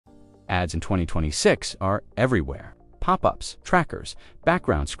Ads in 2026 are everywhere. Pop-ups, trackers,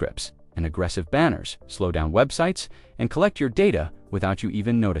 background scripts, and aggressive banners slow down websites and collect your data without you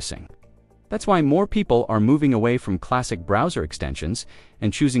even noticing. That's why more people are moving away from classic browser extensions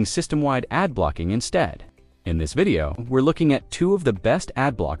and choosing system-wide ad blocking instead. In this video, we're looking at two of the best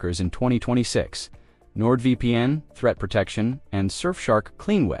ad blockers in 2026, NordVPN Threat Protection and Surfshark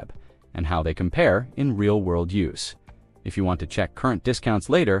Cleanweb, and how they compare in real-world use. If you want to check current discounts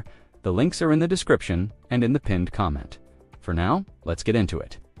later, the links are in the description and in the pinned comment. For now, let's get into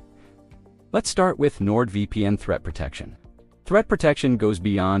it. Let's start with NordVPN Threat Protection. Threat Protection goes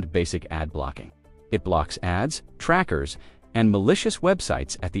beyond basic ad blocking. It blocks ads, trackers, and malicious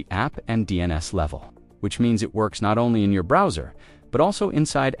websites at the app and DNS level, which means it works not only in your browser, but also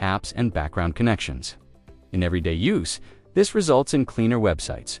inside apps and background connections. In everyday use, this results in cleaner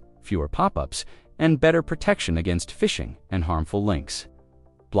websites, fewer pop-ups, and better protection against phishing and harmful links.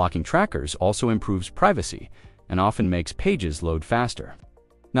 Blocking trackers also improves privacy and often makes pages load faster.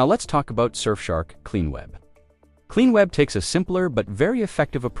 Now let's talk about Surfshark Cleanweb. Cleanweb takes a simpler but very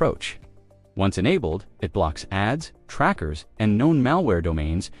effective approach. Once enabled, it blocks ads, trackers, and known malware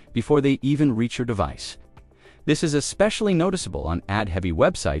domains before they even reach your device. This is especially noticeable on ad-heavy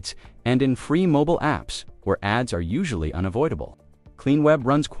websites and in free mobile apps, where ads are usually unavoidable. Cleanweb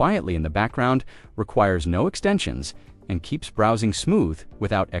runs quietly in the background, requires no extensions, and keeps browsing smooth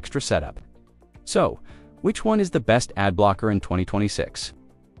without extra setup. So, which one is the best ad blocker in 2026?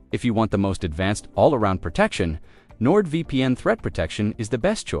 If you want the most advanced all-around protection, NordVPN Threat Protection is the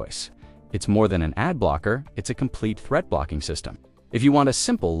best choice. It's more than an ad blocker, it's a complete threat blocking system. If you want a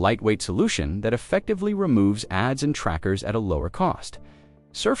simple, lightweight solution that effectively removes ads and trackers at a lower cost,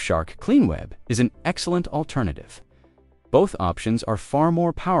 Surfshark Cleanweb is an excellent alternative. Both options are far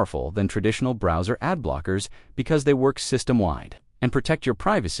more powerful than traditional browser ad blockers because they work system-wide and protect your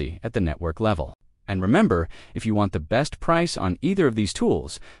privacy at the network level. And remember, if you want the best price on either of these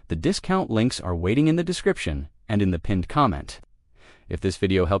tools, the discount links are waiting in the description and in the pinned comment. If this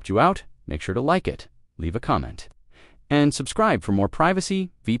video helped you out, make sure to like it, leave a comment, and subscribe for more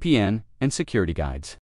privacy, VPN, and security guides.